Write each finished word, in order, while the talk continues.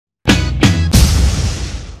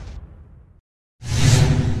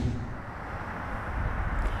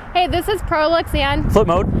Hey, this is Prolix and Flip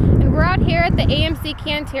Mode. And we're out here at the AMC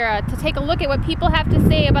Theatre to take a look at what people have to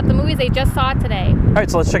say about the movies they just saw today. All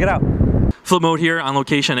right, so let's check it out. Flip Mode here on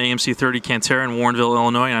location at AMC Theatre Cantera in Warrenville,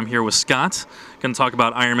 Illinois, and I'm here with Scott. Going to talk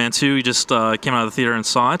about Iron Man 2. You just came out of the theater and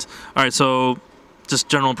saw it. All right, so just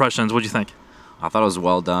general impressions. What do you think? I thought it was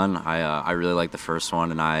well done. I really liked the first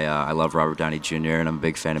one, and I love Robert Downey Jr., and I'm a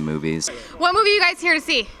big fan of movies. What movie are you guys here to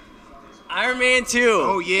see? Iron Man 2.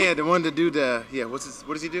 Oh yeah, the one to do the what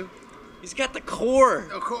does he do? He's got the core.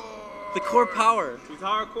 The core power. He's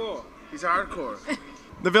hardcore. He's hardcore.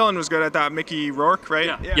 The villain was good. I thought Mickey Rourke,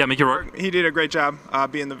 right? Yeah, Mickey Rourke. He did a great job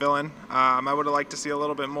being the villain. I would have liked to see a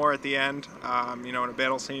little bit more at the end, you know, in a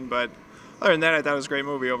battle scene. But other than that, I thought it was a great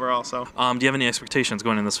movie overall. So, do you have any expectations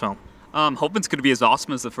going in this film? Hoping it's going to be as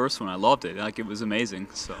awesome as the first one. I loved it. Like, it was amazing.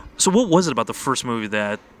 So what was it about the first movie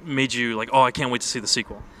that made you like, oh, I can't wait to see the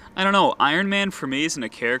sequel? I don't know. Iron Man for me isn't a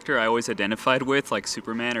character I always identified with, like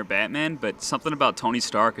Superman or Batman, but something about Tony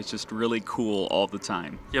Stark is just really cool all the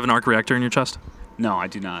time. You have an arc reactor in your chest? No, I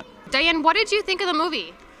do not. Diane, what did you think of the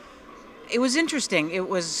movie? It was interesting. It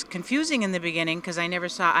was confusing in the beginning because I never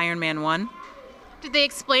saw Iron Man 1. Did they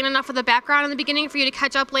explain enough of the background in the beginning for you to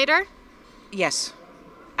catch up later? Yes,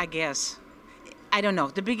 I guess. I don't know.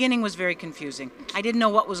 The beginning was very confusing. I didn't know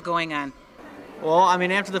what was going on. Well, I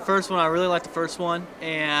mean, after the first one, I really liked the first one,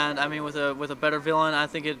 and I mean, with a better villain, I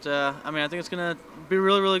think it's gonna be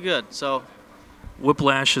really, really good. So,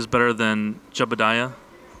 Whiplash is better than Jebediah.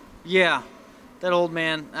 yeah, that old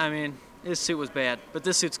man. I mean, his suit was bad, but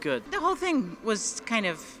this suit's good. The whole thing was kind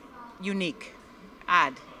of unique,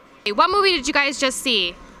 odd. Hey, what movie did you guys just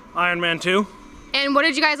see? Iron Man 2. And what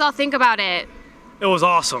did you guys all think about it? It was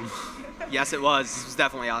awesome. Yes, it was. It was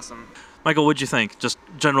definitely awesome. Michael, what'd you think? Just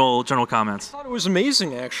general comments. I thought it was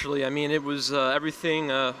amazing, actually. I mean, it was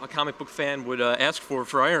everything a comic book fan would ask for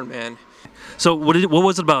Iron Man. So what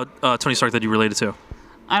was it about Tony Stark that you related to?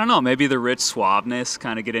 I don't know. Maybe the rich suaveness,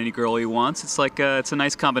 kind of get any girl he wants. It's like it's a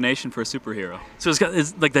nice combination for a superhero. So it's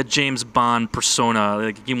like that James Bond persona.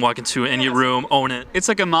 Like you can walk into any room, own it. It's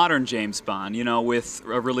like a modern James Bond, you know, with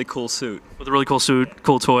a really cool suit. With a really cool suit,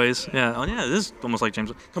 cool toys. Yeah. Oh yeah, it is almost like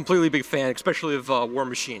James. Completely big fan, especially of War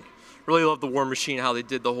Machine. Really love the War Machine, how they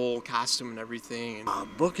did the whole costume and everything.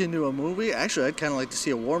 Book into a movie? Actually, I'd kind of like to see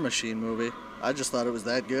a War Machine movie. I just thought it was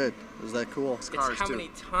that good. It was that cool. It's how many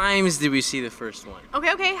times did we see the first one?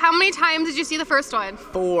 Okay. How many times did you see the first one?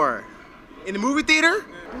 4. In the movie theater?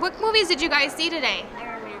 What movies did you guys see today?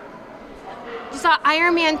 Iron Man. You saw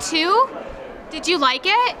Iron Man 2? Did you like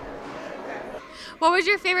it? What was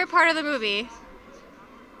your favorite part of the movie?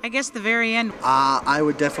 I guess the very end. I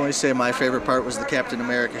would definitely say my favorite part was the Captain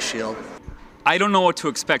America shield. I don't know what to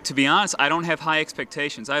expect. To be honest, I don't have high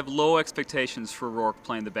expectations. I have low expectations for Rourke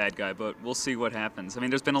playing the bad guy, but we'll see what happens. I mean,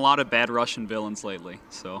 there's been a lot of bad Russian villains lately,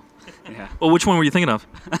 so yeah. Well, which one were you thinking of?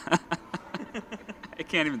 I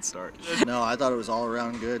can't even start. No, I thought it was all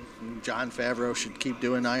around good. Jon Favreau should keep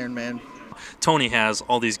doing Iron Man. Tony has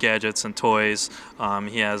all these gadgets and toys.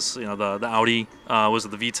 He has, you know, the Audi, was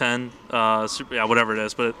it the V10? Super, whatever it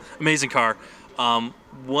is, but amazing car.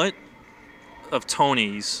 What of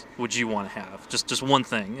Tony's would you want to have? Just one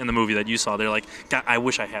thing in the movie that you saw. They're like, God, I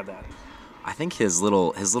wish I had that. I think his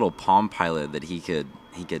little Palm Pilot that he could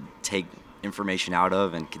take information out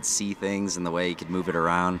of and could see things and the way he could move it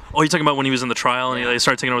around. Oh, you're talking about when he was in the trial and they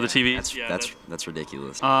started taking over the TV? That's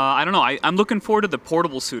ridiculous. I don't know. I'm looking forward to the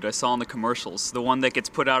portable suit I saw in the commercials. The one that gets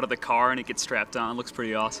put out of the car and it gets strapped on. It looks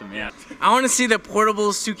pretty awesome, yeah. I want to see the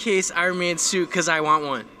portable suitcase Iron Man suit because I want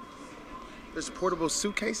one. There's portable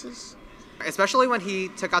suitcases? Especially when he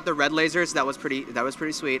took out the red lasers, that was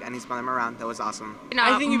pretty sweet, and he spun them around. That was awesome.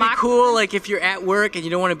 I think it'd be cool, like if you're at work and you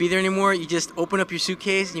don't want to be there anymore, you just open up your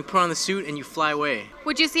suitcase and you put on the suit and you fly away.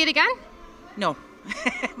 Would you see it again? No.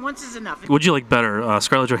 Once is enough. Would you like better,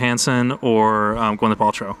 Scarlett Johansson or Gwyneth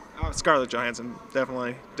Paltrow? Scarlett Johansson,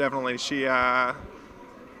 definitely. She, you know,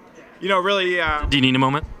 really. Do you need a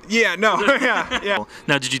moment? Yeah. No. yeah.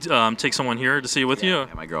 Now, did you take someone here to see it with you? Yeah,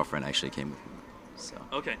 my girlfriend actually came with me. So.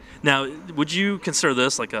 Okay. Now, would you consider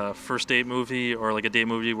this like a first date movie or like a date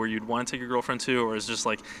movie where you'd want to take your girlfriend to, or is it just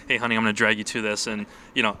like, hey, honey, I'm going to drag you to this, and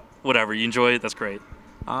you know, whatever you enjoy it, that's great.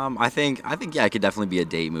 I think yeah, it could definitely be a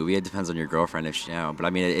date movie. It depends on your girlfriend if she, you know, but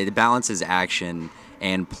I mean, it balances action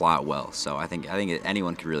and plot well. So I think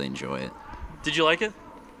anyone could really enjoy it. Did you like it?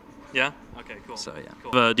 Yeah. Okay. Cool. So yeah.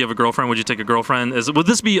 Cool. Do you have a girlfriend? Would you take a girlfriend? Would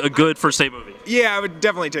this be a good first date movie? Yeah, I would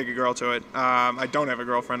definitely take a girl to it. I don't have a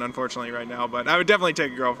girlfriend, unfortunately, right now, but I would definitely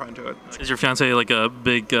take a girlfriend to it. Is your fiance like a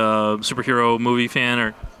big superhero movie fan,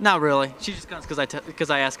 or? Not really. She just comes because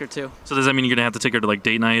I ask her to. So does that mean you're gonna have to take her to like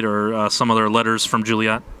date night or some other letters from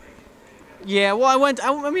Juliet? Yeah, well, I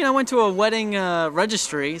went to a wedding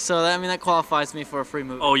registry, so that qualifies me for a free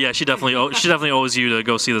movie. Oh yeah, she definitely owes you to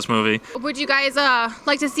go see this movie. Would you guys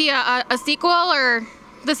like to see a sequel, or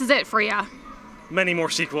this is it for you? Many more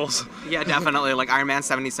sequels. Yeah, definitely. Like Iron Man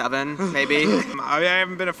 77, maybe. I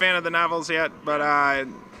haven't been a fan of the novels yet, but I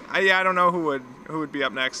don't know who would be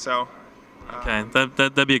up next. So. Okay,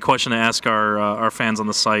 that'd be a question to ask our fans on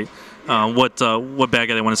the site. What bad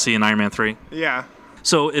guy they want to see in Iron Man 3? Yeah.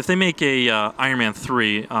 So if they make a Iron Man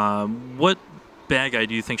 3, what bad guy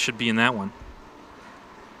do you think should be in that one?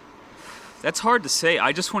 That's hard to say.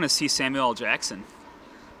 I just want to see Samuel L. Jackson.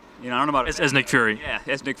 You know, I don't know about as Nick Fury. Yeah,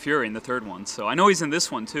 as Nick Fury in the third one. So I know he's in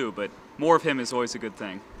this one too, but more of him is always a good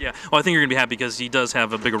thing. Yeah. Well, I think you're gonna be happy because he does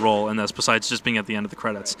have a bigger role in this besides just being at the end of the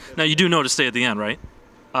credits. Now you do know to stay at the end, right?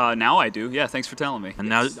 Now I do. Yeah, thanks for telling me. And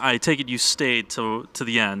now I take it you stayed to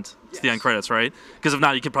the end, to the end credits, right? Because if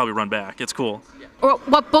not, you could probably run back. It's cool. Or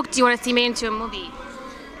what book do you want to see made into a movie?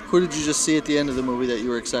 Who did you just see at the end of the movie that you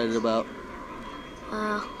were excited about?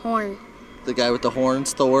 Horn. The guy with the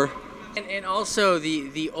horns, Thor. And also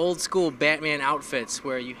the old school Batman outfits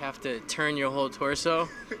where you have to turn your whole torso.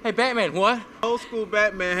 Hey, Batman, what? Old school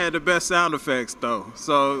Batman had the best sound effects though,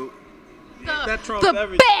 so that trumps the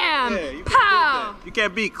everything. BAM! Yeah, you Pow! You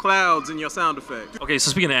can't beat clouds in your sound effects. Okay,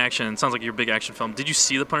 so speaking of action, it sounds like you're a big action film. Did you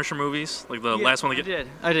see the Punisher movies? Like the last one?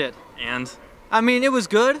 I did. And? I mean, it was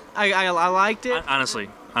good. I liked it. Honestly,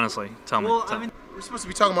 tell me. We're supposed to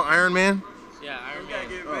be talking about Iron Man. Yeah, Iron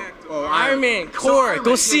Man. Oh, Iron Man, Core, Iron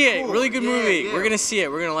go Man, see yeah, it. cool. Really good movie. Yeah. We're gonna see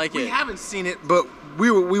it. We're gonna like it. We haven't seen it, but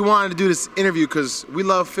we wanted to do this interview because we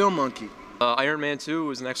love Film Munkey. Iron Man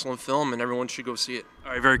 2 is an excellent film, and everyone should go see it.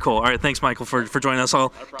 All right, very cool. All right, thanks, Michael, for joining us.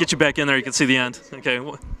 I'll get you back in there. You can see the end. Okay.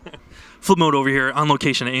 Flip mode over here on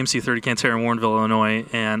location at AMC Theatre, Cantera in Warrenville, Illinois,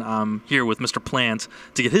 and I'm here with Mr. Plant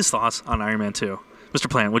to get his thoughts on Iron Man 2. Mr.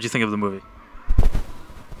 Plant, what do you think of the movie?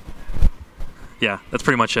 Yeah, that's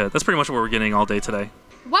pretty much it. That's pretty much what we're getting all day today.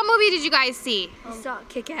 What movie did you guys see? We saw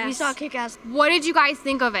Kick-Ass. We saw Kick-Ass. What did you guys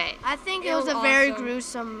think of it? I think it was a very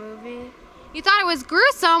gruesome movie. You thought it was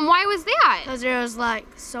gruesome? Why was that? Because there was like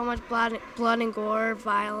so much blood and gore,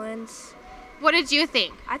 violence. What did you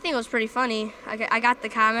think? I think it was pretty funny. I got the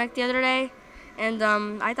comic the other day, and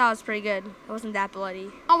I thought it was pretty good. It wasn't that bloody.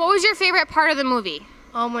 Oh, what was your favorite part of the movie?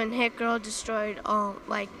 When Hit Girl destroyed,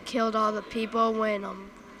 killed all the people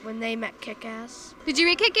when they met Kick-Ass. Did you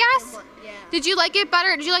read Kick-Ass? Yeah. Did you like it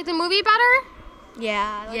better? Did you like the movie better?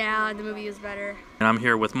 Yeah, the movie was better. And I'm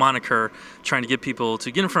here with Moniker, trying to get people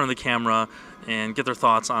to get in front of the camera and get their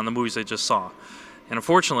thoughts on the movies they just saw. And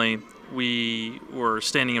unfortunately, we were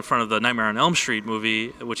standing in front of the Nightmare on Elm Street movie,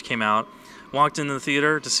 which came out. Walked into the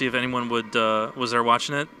theater to see if anyone was there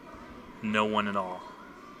watching it. No one at all.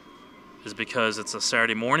 Is it because it's a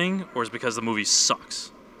Saturday morning, or is it because the movie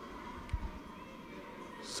sucks?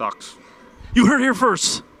 Sucks. You heard it here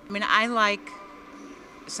first. I mean, I like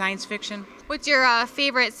science fiction. What's your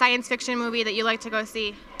favorite science fiction movie that you like to go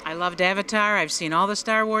see? I loved Avatar. I've seen all the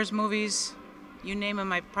Star Wars movies. You name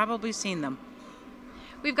them, I've probably seen them.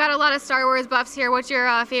 We've got a lot of Star Wars buffs here. What's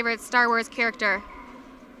your favorite Star Wars character?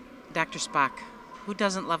 Dr. Spock. Who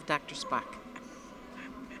doesn't love Dr. Spock?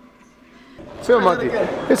 Film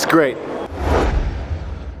Munkey. It's great.